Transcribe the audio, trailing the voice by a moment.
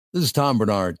This is Tom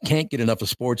Bernard. Can't get enough of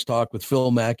sports talk with Phil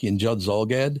Mackey and Judd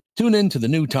Zolgad? Tune in to the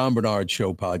new Tom Bernard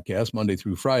Show podcast Monday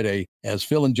through Friday as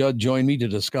Phil and Judd join me to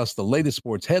discuss the latest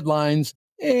sports headlines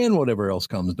and whatever else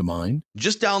comes to mind.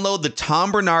 Just download the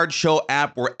Tom Bernard Show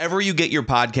app wherever you get your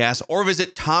podcasts or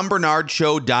visit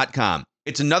tombernardshow.com.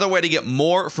 It's another way to get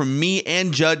more from me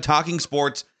and Judd talking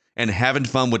sports and having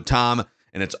fun with Tom,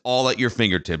 and it's all at your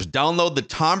fingertips. Download the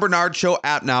Tom Bernard Show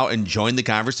app now and join the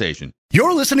conversation.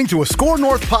 You're listening to a Score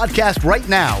North podcast right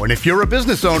now, and if you're a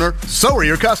business owner, so are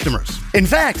your customers. In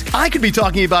fact, I could be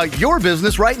talking about your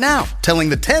business right now, telling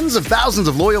the tens of thousands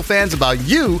of loyal fans about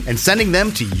you and sending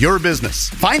them to your business.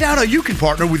 Find out how you can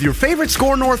partner with your favorite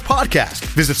Score North podcast.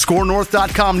 Visit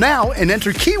scorenorth.com now and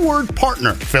enter keyword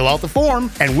partner. Fill out the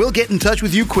form, and we'll get in touch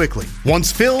with you quickly.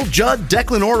 Once Phil, Judd,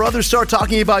 Declan, or others start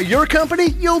talking about your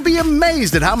company, you'll be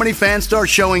amazed at how many fans start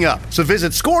showing up. So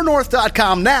visit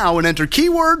scorenorth.com now and enter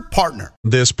keyword partner.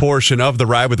 This portion of the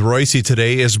Ride with Royce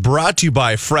today is brought to you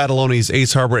by Fratelloni's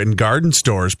Ace Hardware and Garden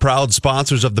Stores, proud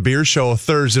sponsors of the Beer Show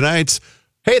Thursday nights.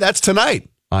 Hey, that's tonight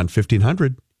on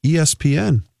 1500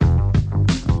 ESPN.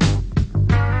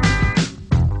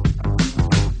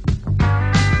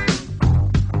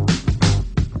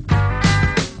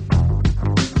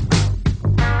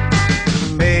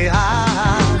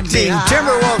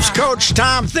 Timberwolves coach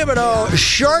Tom Thibodeau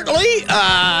shortly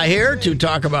here to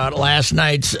talk about last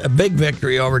night's big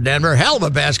victory over Denver. Hell of a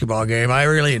basketball game. I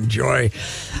really enjoy.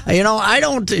 I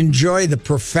don't enjoy the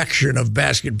perfection of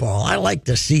basketball. I like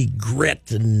to see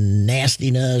grit and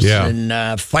nastiness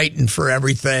and fighting for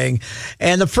everything.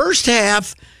 And the first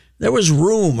half, there was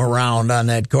room around on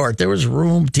that court. There was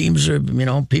room. Teams are,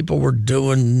 people were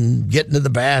getting to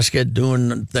the basket,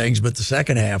 doing things. But the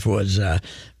second half was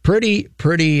pretty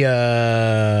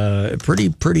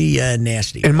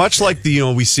nasty. And much like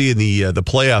we see in the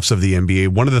playoffs of the NBA,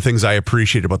 one of the things I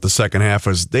appreciate about the second half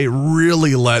was they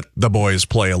really let the boys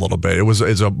play a little bit.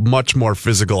 It's a much more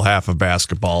physical half of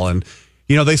basketball, and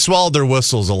they swallowed their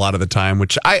whistles a lot of the time,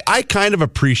 which I kind of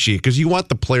appreciate because you want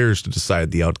the players to decide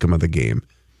the outcome of the game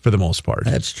for the most part.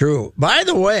 That's true. By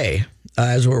the way,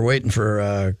 as we're waiting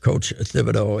for Coach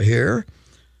Thibodeau here,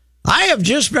 I have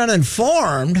just been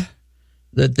informed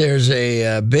that there's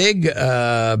a big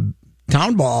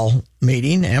town ball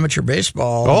meeting, amateur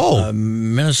baseball,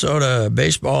 Minnesota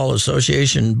Baseball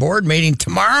Association board meeting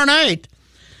tomorrow night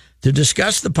to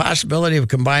discuss the possibility of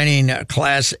combining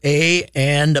Class A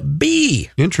and B.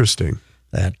 Interesting.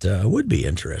 That would be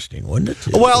interesting, wouldn't it?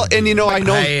 Well, and I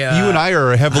know you and I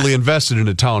are heavily invested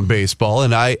into town baseball,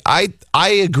 and I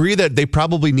agree that they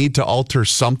probably need to alter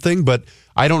something, but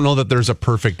I don't know that there's a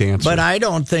perfect answer. But I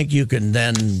don't think you can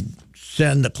then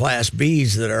send the Class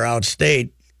Bs that are outstate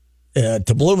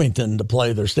to Bloomington to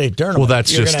play their state tournament. Well,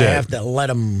 that's You're just gonna it. have to let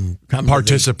them come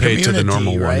participate to the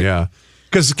normal right? one, yeah.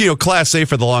 Because Class A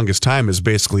for the longest time has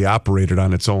basically operated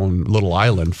on its own little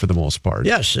island for the most part.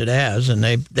 Yes, it has, and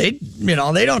they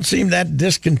don't seem that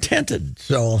discontented.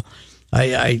 So,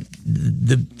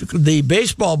 the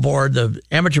baseball board, the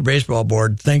amateur baseball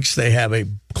board, thinks they have a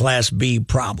Class B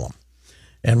problem.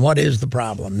 And what is the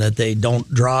problem? That they don't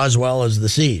draw as well as the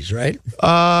C's, right?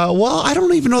 Well, I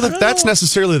don't even know that's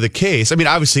necessarily the case. I mean,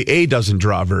 obviously A doesn't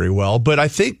draw very well, but I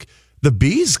think the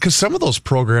B's, because some of those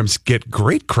programs get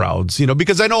great crowds,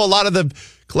 because I know a lot of the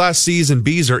Class C's and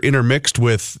B's are intermixed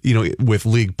with, with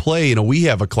league play. We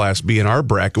have a Class B in our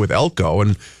bracket with Elko,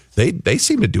 and they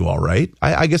seem to do all right.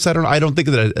 I guess I don't think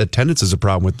that attendance is a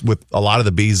problem with a lot of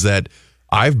the B's that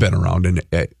I've been around in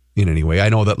any way. I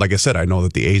know that, like I said,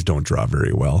 the A's don't draw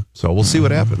very well. So we'll see what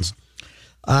happens.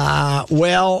 I'm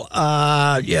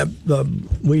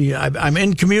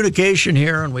in communication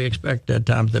here, and we expect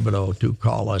Tom Thibodeau to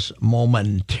call us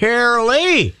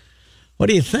momentarily. What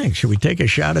do you think? Should we take a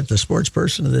shot at the sports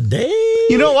person of the day?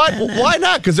 You know what? Why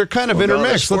not? Because they're kind of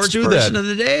intermixed. Let's do that. Sports person of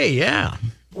the day, yeah.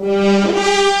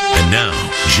 And now,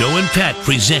 Joe and Pat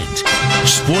present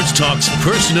Sports Talk's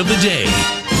Person of the Day.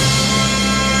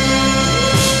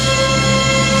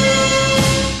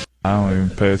 I don't even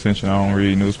pay attention. I don't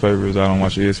read newspapers. I don't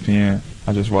watch ESPN.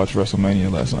 I just watched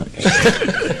WrestleMania last night.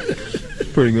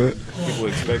 Pretty good. People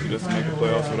expected us to make the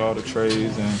playoffs with all the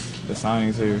trades and the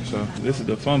signings here. So this is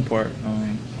the fun part.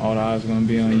 All the eyes are going to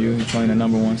be on you. You're playing the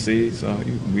number one seed, so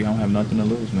we don't have nothing to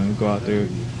lose, man. We go out there,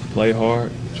 play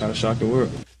hard, try to shock the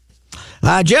world.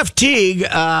 Jeff Teague,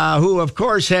 who, of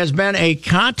course, has been a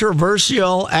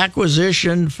controversial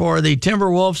acquisition for the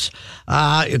Timberwolves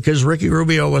because Ricky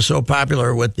Rubio was so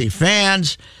popular with the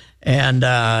fans. And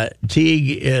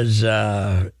Teague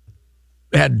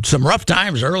had some rough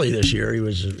times early this year. He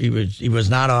was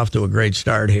not off to a great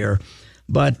start here.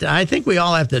 But I think we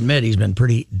all have to admit he's been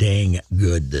pretty dang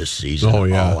good this season,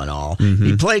 all in all. Mm-hmm.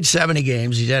 He played 70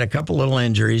 games. He's had a couple little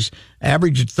injuries,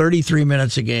 averaged 33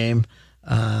 minutes a game,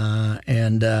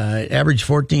 and averaged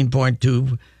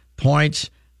 14.2 points.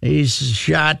 He's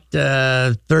shot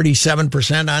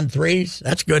 37% on threes.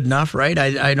 That's good enough, right?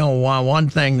 I know one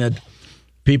thing that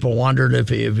people wondered if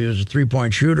he was a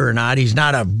three-point shooter or not. He's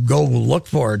not a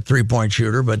go-look-for-it three-point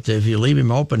shooter, but if you leave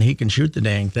him open, he can shoot the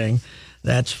dang thing.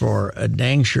 That's for a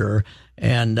dang sure.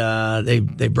 And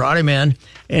they brought him in.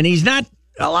 And he's not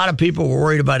 – a lot of people were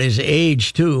worried about his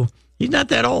age, too. He's not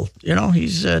that old.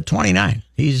 He's 29.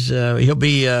 He'll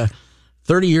be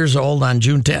 30 years old on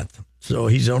June 10th. So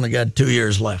he's only got 2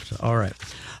 years left. All right.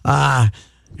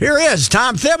 Here is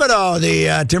Tom Thibodeau, the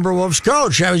Timberwolves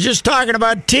coach. I was just talking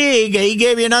about Teague. He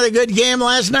gave you another good game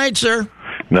last night, sir?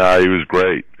 No, he was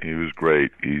great. He's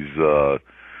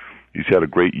had a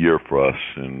great year for us,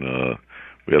 and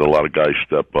we had a lot of guys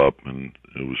step up, and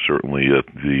it was certainly at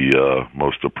the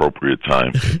most appropriate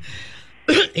time.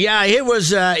 Yeah, it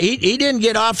was. He didn't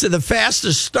get off to the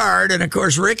fastest start, and of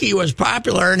course Ricky was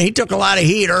popular, and he took a lot of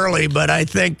heat early. But I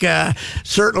think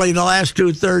certainly the last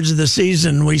 2/3 of the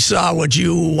season, we saw what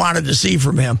you wanted to see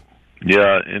from him.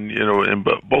 Yeah, and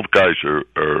both guys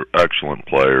are excellent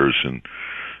players, and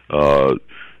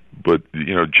but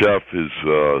Jeff is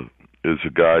a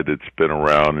guy that's been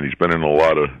around, and he's been in a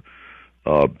lot of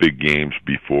big games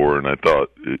before, and I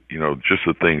thought just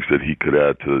the things that he could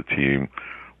add to the team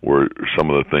were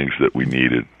some of the things that we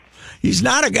needed. He's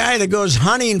not a guy that goes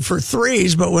hunting for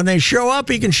threes, but when they show up,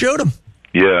 he can shoot them.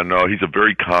 Yeah, no, he's a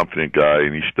very confident guy,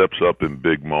 and he steps up in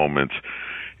big moments.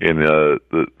 And the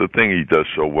thing he does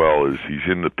so well is he's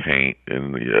in the paint,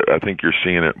 and I think you're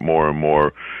seeing it more and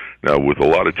more now with a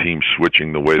lot of teams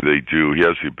switching the way they do. He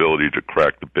has the ability to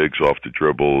crack the bigs off the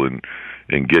dribble and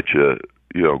get you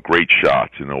great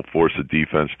shots, and he'll force the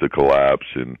defense to collapse.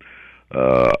 And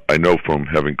I know from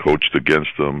having coached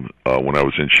against him when I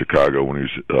was in Chicago, when he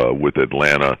was with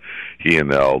Atlanta, he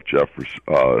and Al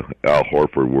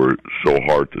Horford were so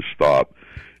hard to stop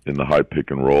in the high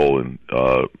pick and roll, and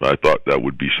I thought that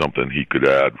would be something he could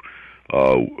add,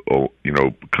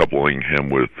 coupling him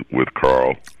with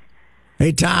Carl.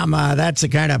 Hey, Tom, that's the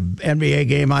kind of NBA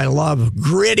game I love.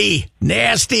 Gritty,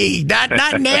 nasty, not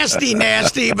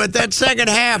nasty, but that second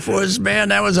half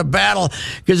that was a battle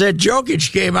because that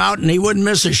Jokic came out and he wouldn't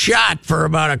miss a shot for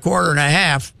about a quarter and a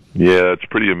half. Yeah, it's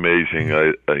pretty amazing.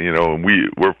 And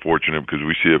we're fortunate because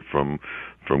we see it from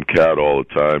Cat all the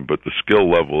time, but the skill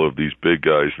level of these big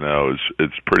guys now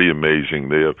it's pretty amazing.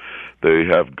 They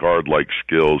have guard-like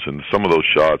skills, and some of those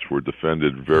shots were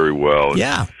defended very well.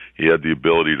 Yeah. He had the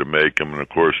ability to make them, and of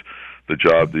course, the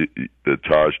job that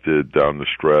Taj did down the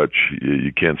stretch,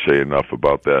 you can't say enough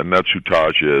about that. And that's who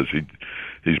Taj is.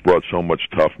 He's brought so much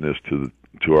toughness to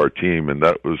our team, and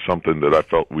that was something that I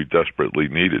felt we desperately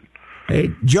needed. Hey,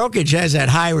 Jokic has that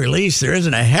high release. There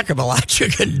isn't a heck of a lot you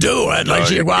can do unless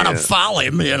you want to foul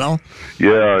him,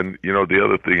 Yeah, and the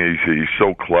other thing is he's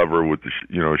so clever with the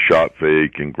shot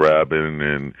fake and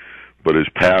grabbing, but his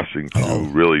passing too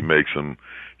really makes him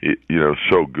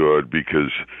so good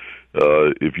because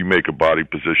if you make a body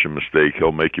position mistake,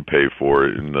 he'll make you pay for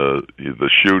it. And the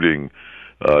shooting,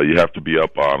 you have to be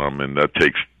up on him, and that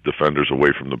takes defenders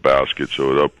away from the basket,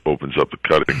 so it opens up the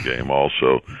cutting game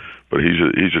also. But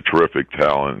he's a terrific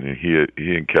talent, and he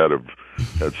and Kat have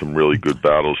had some really good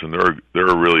battles, and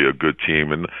they're really a good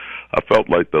team. And I felt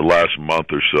like the last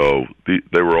month or so,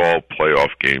 they were all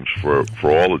playoff games for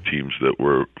all the teams that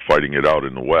were fighting it out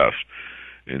in the West.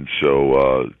 And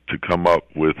so to come up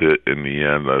with it in the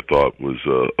end, I thought was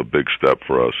a big step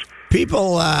for us.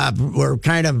 People were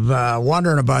kind of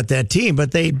wondering about that team,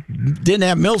 but they didn't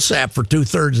have Millsap for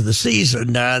 2/3 of the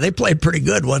season. They played pretty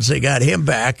good once they got him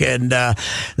back. And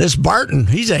this Barton,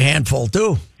 he's a handful,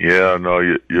 too. Yeah, no,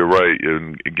 you're right.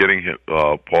 And getting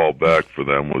Paul back for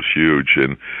them was huge.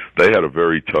 And they had a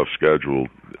very tough schedule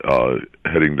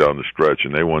heading down the stretch,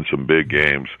 and they won some big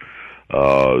games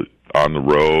on the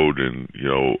road and,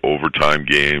 overtime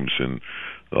games. And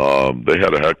they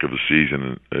had a heck of a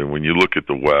season, and when you look at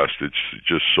the West, it's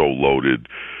just so loaded.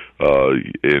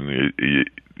 And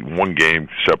one game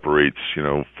separates,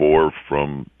 4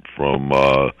 from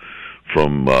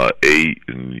 8,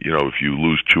 and if you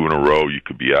lose 2 in a row, you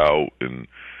could be out. And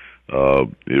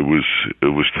it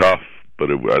was tough,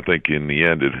 but I think in the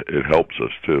end, it helps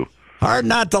us too. Hard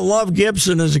not to love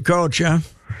Gibson as a coach, huh?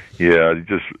 Yeah,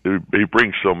 he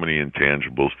brings so many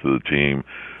intangibles to the team.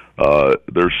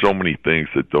 There's so many things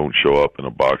that don't show up in a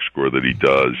box score that he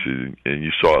does, and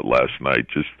you saw it last night.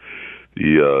 Just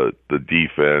the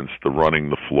defense, the running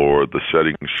the floor, the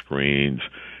setting screens,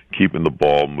 keeping the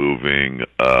ball moving,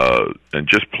 and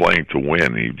just playing to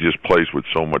win. He just plays with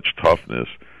so much toughness,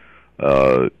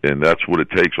 and that's what it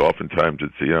takes. Oftentimes,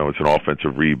 it's it's an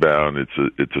offensive rebound, it's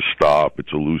a stop,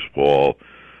 it's a loose ball,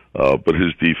 but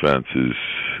his defense is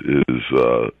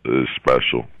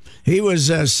special. He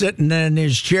was sitting in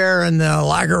his chair in the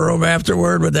locker room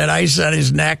afterward with that ice on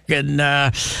his neck, and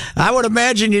I would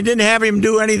imagine you didn't have him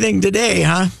do anything today,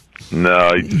 huh?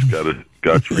 No, he just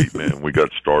got treatment. We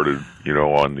got started,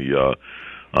 on the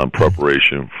on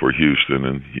preparation for Houston,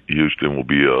 and Houston will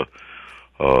be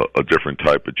a different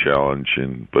type of challenge,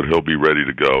 but he'll be ready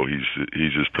to go.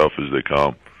 He's as tough as they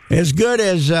come. As good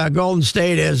as Golden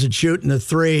State is at shooting the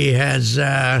three, has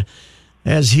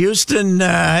Houston?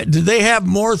 Do they have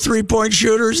more 3-point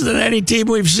shooters than any team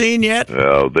we've seen yet?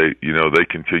 They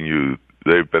continue.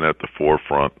 They've been at the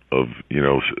forefront of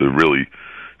really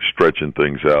stretching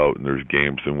things out, and there's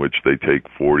games in which they take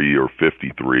 40 or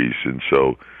 50 threes, and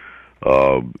so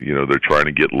they're trying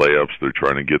to get layups, they're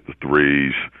trying to get the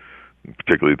threes,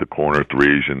 particularly the corner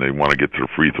threes, and they want to get to the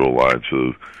free throw line,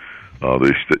 so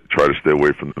they try to stay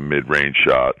away from the mid-range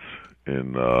shots.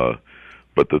 And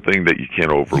but the thing that you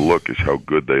can't overlook is how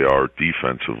good they are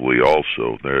defensively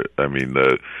also.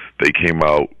 They came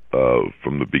out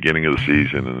from the beginning of the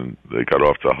season, and they got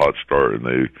off to a hot start, and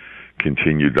they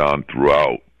continued on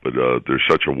throughout. But they're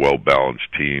such a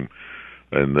well-balanced team,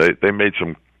 and they made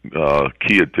some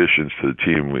key additions to the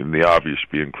team. And the obvious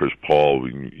being Chris Paul.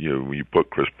 When you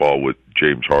put Chris Paul with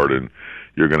James Harden,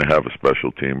 you're going to have a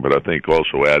special team. But I think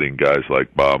also adding guys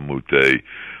like Bob Moute,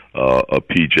 a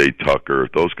PJ Tucker,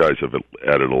 those guys have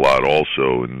added a lot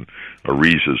also. And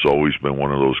Ariza has always been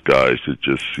one of those guys that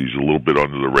he's a little bit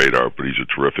under the radar, but he's a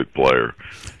terrific player.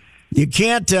 You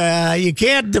can't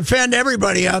defend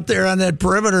everybody out there on that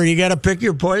perimeter. You got to pick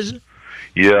your poison.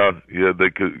 Yeah, they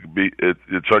could be.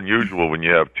 It's unusual when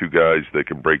you have two guys that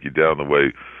can break you down the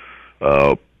way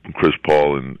Chris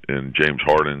Paul and James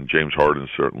Harden. James Harden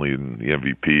certainly in the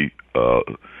MVP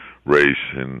race,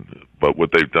 but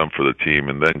what they've done for the team,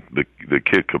 and then the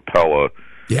kid Capella.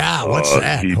 Yeah, what's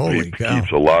that? He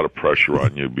keeps a lot of pressure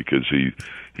on you because he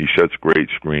sets great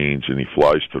screens and he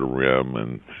flies to the rim,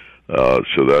 and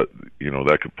so that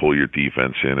that could pull your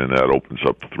defense in, and that opens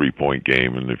up the 3-point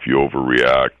game. And if you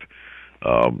overreact,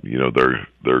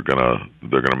 they're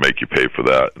gonna make you pay for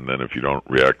that. And then if you don't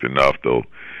react enough,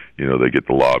 they get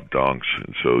the lob dunks.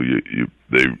 And so you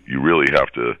really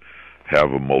have to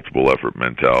have a multiple effort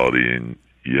mentality, and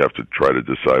you have to try to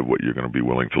decide what you're going to be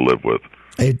willing to live with.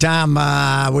 Hey, Tom,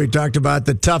 we talked about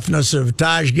the toughness of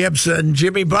Taj Gibson.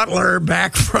 Jimmy Butler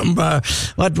back from,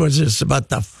 what was this, about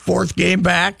the 4th game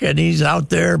back, and he's out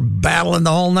there battling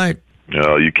the whole night.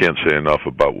 You can't say enough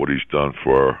about what he's done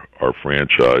for our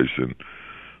franchise, and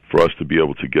for us to be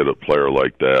able to get a player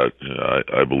like that,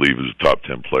 I believe is a top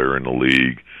 10 player in the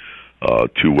league,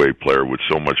 two-way player with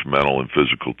so much mental and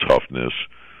physical toughness,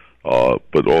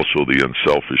 but also the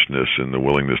unselfishness and the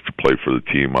willingness to play for the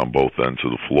team on both ends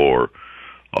of the floor.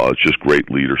 It's just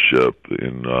great leadership,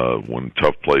 and when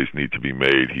tough plays need to be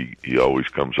made, he always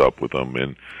comes up with them.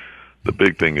 And the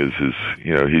big thing is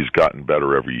he's gotten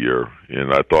better every year,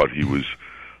 and I thought he was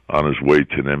on his way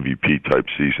to an MVP type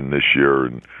season this year,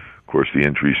 and of course the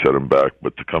injury set him back.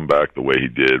 But to come back the way he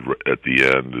did at the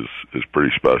end is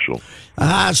pretty special.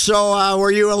 So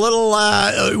were you a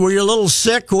little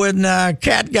sick when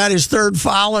Cat got his 3rd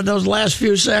foul in those last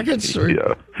few seconds? Or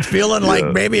yeah. Feeling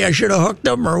like maybe I should have hooked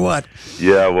him or what?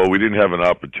 Yeah, well, we didn't have an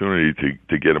opportunity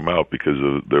to get him out because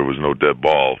there was no dead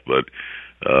ball. But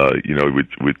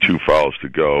with 2 fouls to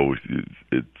go,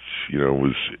 it's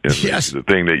was yes. The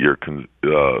thing that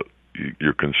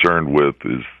you're concerned with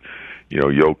is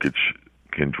Jokic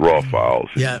can draw fouls.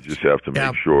 Yeah. You just have to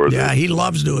make sure that. Yeah, he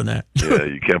loves doing that. Yeah,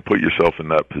 you can't put yourself in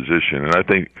that position, and I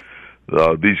think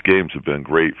these games have been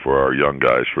great for our young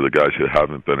guys, for the guys who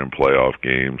haven't been in playoff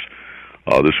games.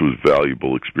 This was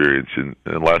valuable experience, and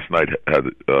last night had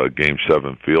Game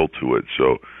 7 feel to it.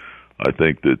 So I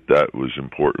think that was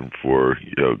important for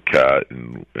Cat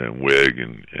and Wig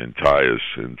and Tyus,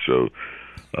 and so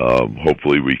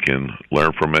hopefully we can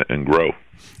learn from it and grow.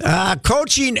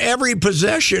 Coaching every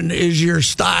possession is your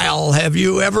style. Have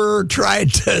you ever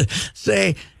tried to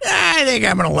say, I think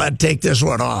I'm going to take this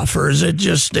one off, or is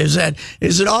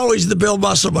it always the Bill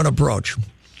Musselman approach?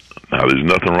 Now, there's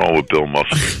nothing wrong with Bill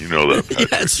Musselman. You know that,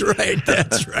 Patrick.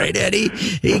 That's right, Eddie.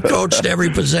 He coached every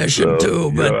possession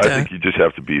too. But I think you just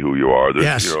have to be who you are. There's,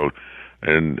 yes.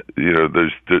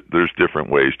 There's different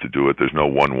ways to do it. There's no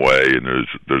one way, and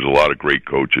there's a lot of great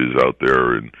coaches out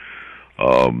there, and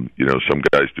some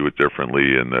guys do it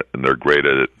differently, and they're great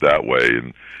at it that way.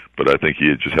 But I think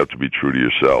you just have to be true to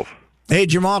yourself. Hey,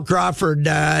 Jamal Crawford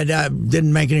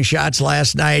didn't make any shots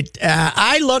last night.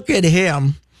 I look at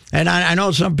him, and I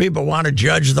know some people want to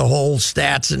judge the whole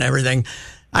stats and everything.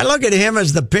 I look at him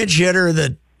as the pinch hitter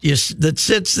that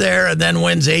sits there and then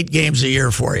wins 8 games a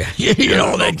year for you.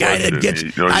 That guy that gets.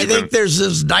 I think there's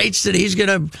those nights that he's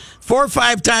going to 4 or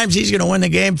 5 times he's going to win the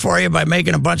game for you by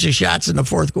making a bunch of shots in the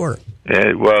fourth quarter.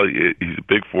 Yeah, well, he's a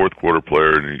big fourth quarter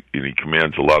player, and he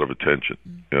commands a lot of attention.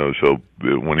 So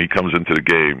when he comes into the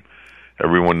game,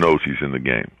 everyone knows he's in the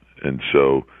game, and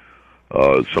so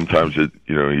sometimes he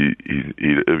even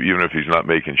if he's not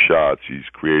making shots, he's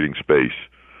creating space,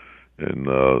 and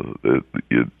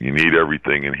you need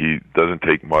everything, and he doesn't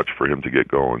take much for him to get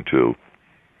going too.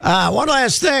 One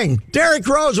last thing, Derrick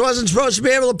Rose wasn't supposed to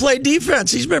be able to play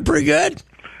defense. He's been pretty good.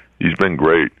 He's been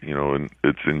great, and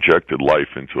it's injected life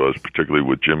into us, particularly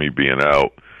with Jimmy being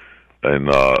out,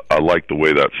 and I like the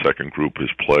way that second group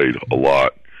has played a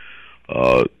lot.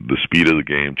 The speed of the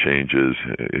game changes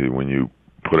when you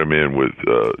put him in with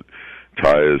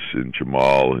Tyus and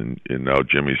Jamal, and now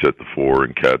Jimmy's at the 4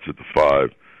 and Cat's at the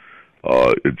 5.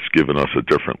 It's given us a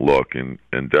different look, and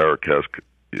Derrick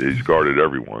he's guarded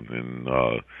everyone, and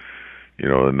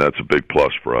and that's a big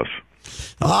plus for us.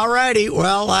 All righty.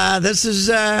 Well, this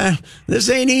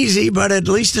ain't easy, but at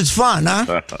least it's fun,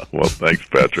 huh? Well, thanks,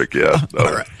 Patrick. Yeah.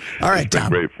 All right, it's been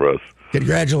Tom. great for us.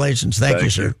 Congratulations. Thank you,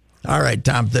 sir. All right,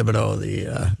 Tom Thibodeau, the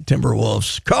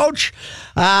Timberwolves coach.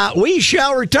 We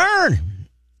shall return.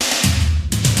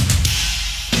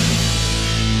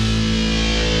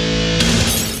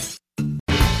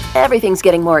 Everything's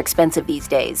getting more expensive these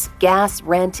days. Gas,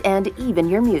 rent, and even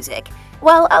your music.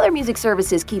 While other music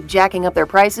services keep jacking up their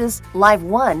prices, Live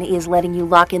One is letting you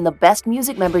lock in the best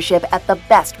music membership at the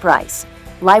best price.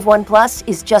 Live One Plus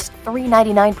is just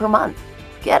 $3.99 per month.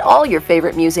 Get all your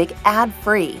favorite music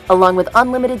ad-free, along with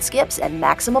unlimited skips and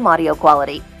maximum audio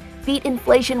quality. Beat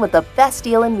inflation with the best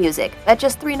deal in music at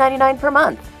just $3.99 per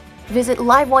month. Visit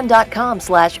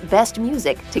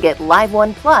liveone.com/bestmusic to get Live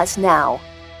One Plus now.